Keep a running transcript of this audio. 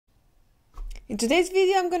In today's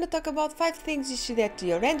video, I'm going to talk about 5 things you should add to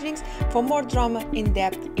your renderings for more drama in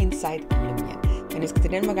depth inside Lumion. My name is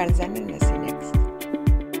Catarina Magarzana and I'll see you next.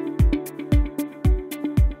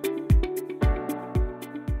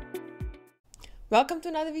 Welcome to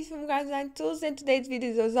another video from Design Tools, and today's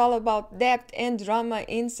video is all about depth and drama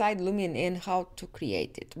inside Lumion and how to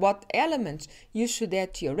create it. What elements you should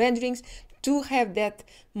add to your renderings to have that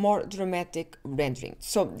more dramatic rendering.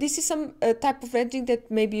 So this is some type of rendering that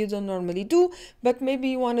maybe you don't normally do, but maybe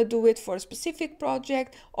you want to do it for a specific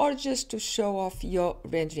project or just to show off your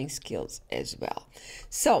rendering skills as well.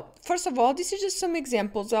 So first of all, this is just some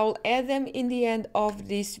examples. I will add them in the end of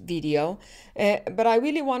this video, but I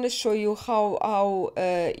really want to show you how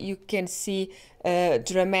you can see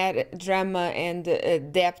drama and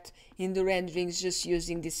depth in the renderings just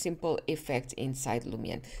using this simple effect inside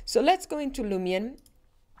Lumion. So let's go into Lumion,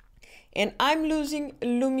 and I'm using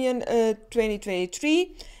Lumion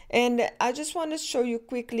 2023, and I just want to show you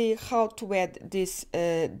quickly how to add this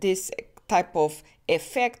type of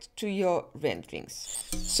effect to your renderings.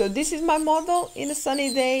 So this is my model in a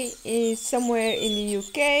sunny day somewhere in the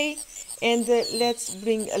UK, and let's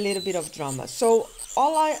bring a little bit of drama. So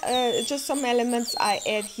just some elements I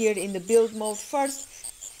add here in the build mode first.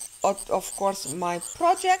 Of course, my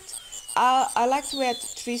project. I like to add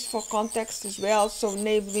trees for context as well. So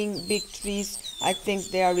neighboring big trees, I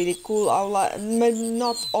think they are really cool. Maybe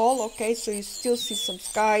not all, okay? So you still see some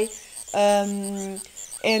sky,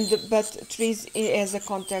 but trees as a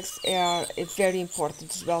context are very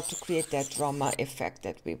important as well to create that drama effect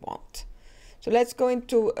that we want. So let's go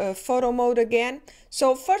into photo mode again.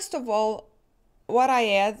 So first of all, what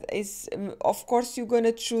I add is, of course, you're going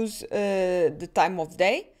to choose the time of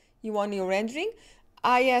day you want your rendering.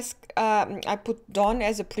 I put dawn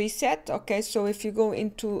as a preset. Okay, so if you go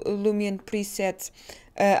into Lumion presets,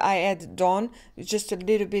 I add dawn, just a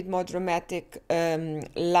little bit more dramatic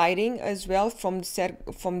lighting as well from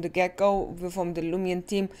the get-go, from the Lumion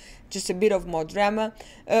team, just a bit of more drama.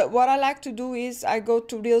 What I like to do is I go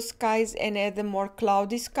to real skies and add a more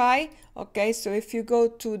cloudy sky. Okay, so if you go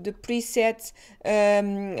to the presets,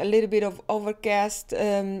 a little bit of overcast.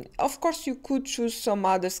 Of course, you could choose some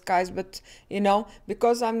other skies, but you know,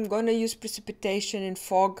 because I'm going to use precipitation and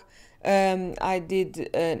fog, I did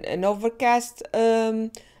an overcast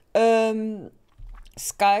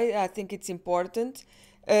sky. I think it's important.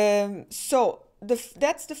 So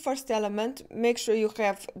that's the first element. Make sure you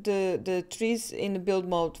have the trees in the build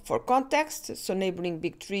mode for context. So neighboring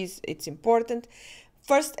big trees, it's important.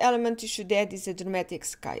 First element you should add is a dramatic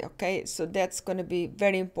sky, okay? So that's going to be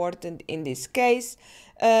very important in this case.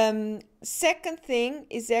 Second thing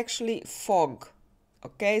is actually fog,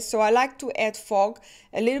 okay? So I like to add fog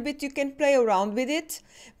a little bit. You can play around with it,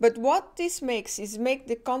 but what this makes is make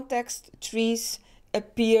the context trees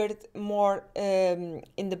appear more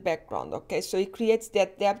in the background, okay? So it creates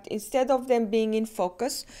that depth instead of them being in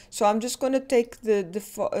focus. So I'm just going to take the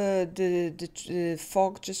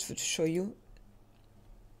fog just to show you.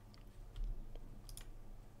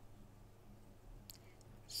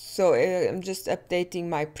 So I'm just updating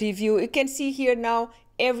my preview. You can see here now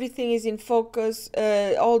everything is in focus.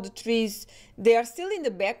 All the trees, they are still in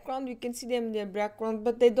the background. You can see them in the background,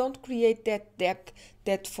 but they don't create that depth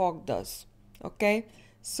that fog does. Okay,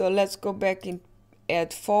 so let's go back and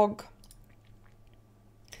add fog.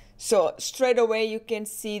 So straight away you can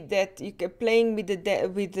see that you can playing with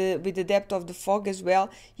the depth of the fog as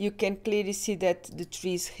well. You can clearly see that the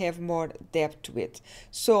trees have more depth to it.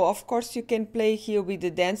 So of course you can play here with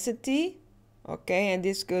the density, okay, and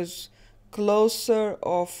this goes closer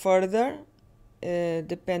or further,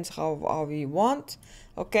 depends how you want.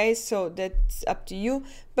 Okay, so that's up to you,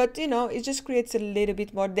 but you know, it just creates a little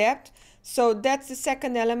bit more depth. So that's the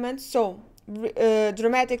second element. So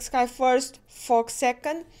dramatic sky first, fog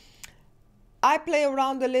second. I play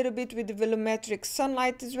around a little bit with the volumetric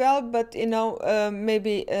sunlight as well, but you know,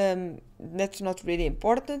 maybe that's not really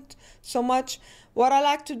important so much. What I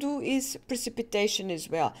like to do is precipitation as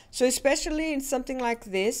well. So especially in something like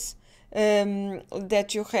this,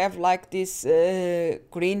 that you have like this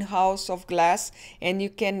greenhouse of glass, and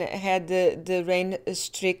you can have the rain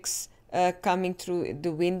streaks coming through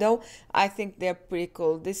the window. I think they're pretty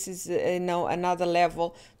cool. This is you know, another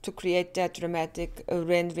level to create that dramatic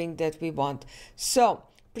rendering that we want. So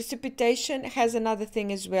precipitation has another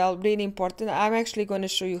thing as well, really important. I'm actually going to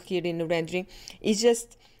show you here in the rendering.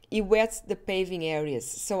 It wets the paving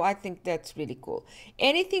areas, so I think that's really cool.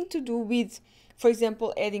 Anything to do with, for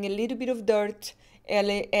example, adding a little bit of dirt,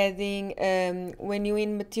 adding when you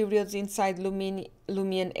in materials inside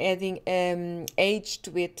Lumion, adding age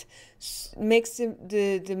to it makes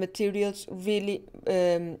the materials really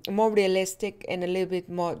more realistic and a little bit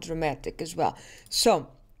more dramatic as well. So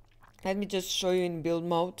let me just show you in build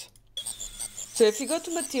mode. So if you go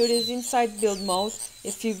to materials inside build mode,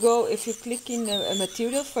 if you click in a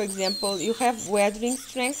material, for example, you have weathering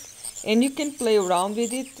strength, and you can play around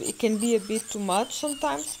with it. It can be a bit too much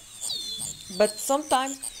sometimes, but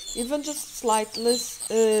sometimes even just slightest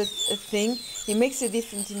thing, it makes a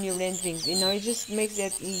difference in your renderings. You know, it just makes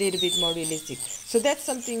that a little bit more realistic. So that's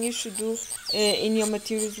something you should do in your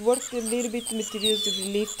materials. Work a little bit the materials, the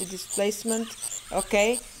relief, the displacement,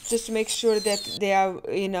 okay? Just to make sure that they are,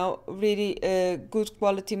 you know, really good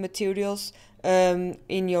quality materials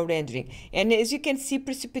in your rendering. And as you can see,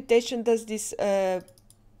 Precipitation does this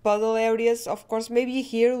puddle areas. Of course, maybe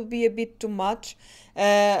here will be a bit too much,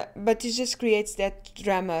 but it just creates that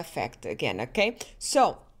drama effect again, okay?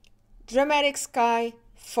 So, dramatic sky,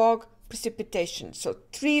 fog, precipitation. So,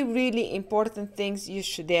 3 really important things you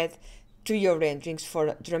should add to your renderings for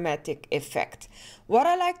a dramatic effect. What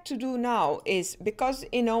I like to do now is, because,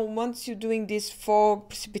 you know, once you're doing this fog,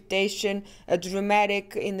 precipitation, a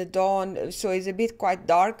dramatic in the dawn, so it's a bit quite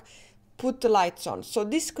dark, put the lights on. So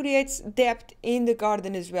this creates depth in the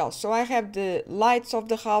garden as well. So I have the lights of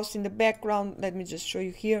the house in the background. Let me just show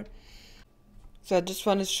you here. So I just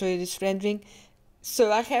want to show you this rendering.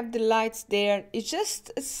 So I have the lights there. It's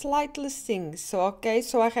just a slightless thing. So okay,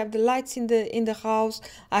 so I have the lights in the house.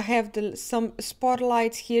 I have some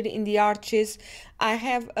spotlights here in the arches. I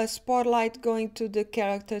have a spotlight going to the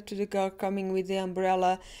character, to the girl coming with the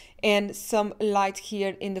umbrella, and some light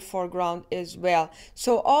here in the foreground as well.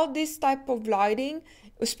 So all this type of lighting,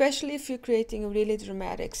 especially if you're creating a really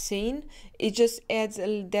dramatic scene, it just adds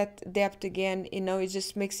that depth again. You know, it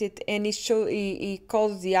just makes it, and it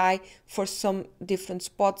calls the eye for some different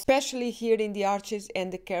spots, especially here in the arches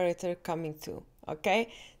and the character coming through. Okay,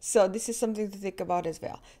 so this is something to think about as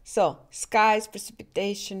well. So skies,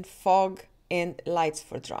 precipitation, fog, and lights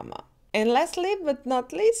for drama. And lastly but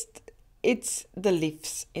not least, it's the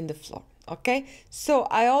leaves in the floor. Okay, so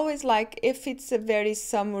I always like, if it's a very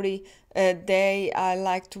summery day, I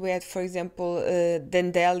like to add, for example,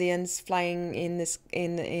 dandelions flying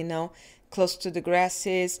you know, close to the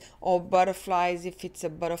grasses, or butterflies if it's a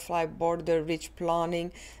butterfly border rich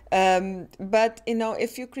planning. But you know,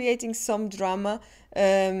 if you're creating some drama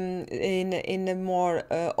in a more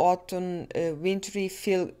autumn wintry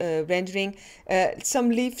feel rendering, some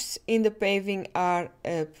leaves in the paving are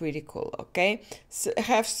pretty cool. Okay, so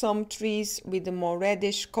have some trees with a more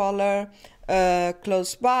reddish color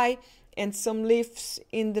close by, and some leaves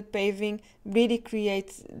in the paving really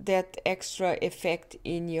create that extra effect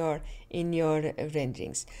in your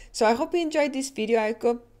renderings. So I hope you enjoyed this video. I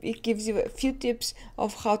hope it gives you a few tips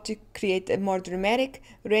of how to create a more dramatic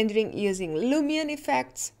rendering using Lumion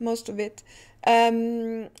effects, most of it.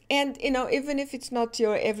 And you know, even if it's not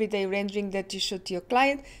your everyday rendering that you show to your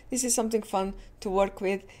client, this is something fun to work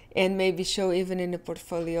with and maybe show even in a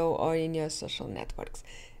portfolio or in your social networks.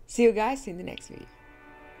 See you guys in the next video.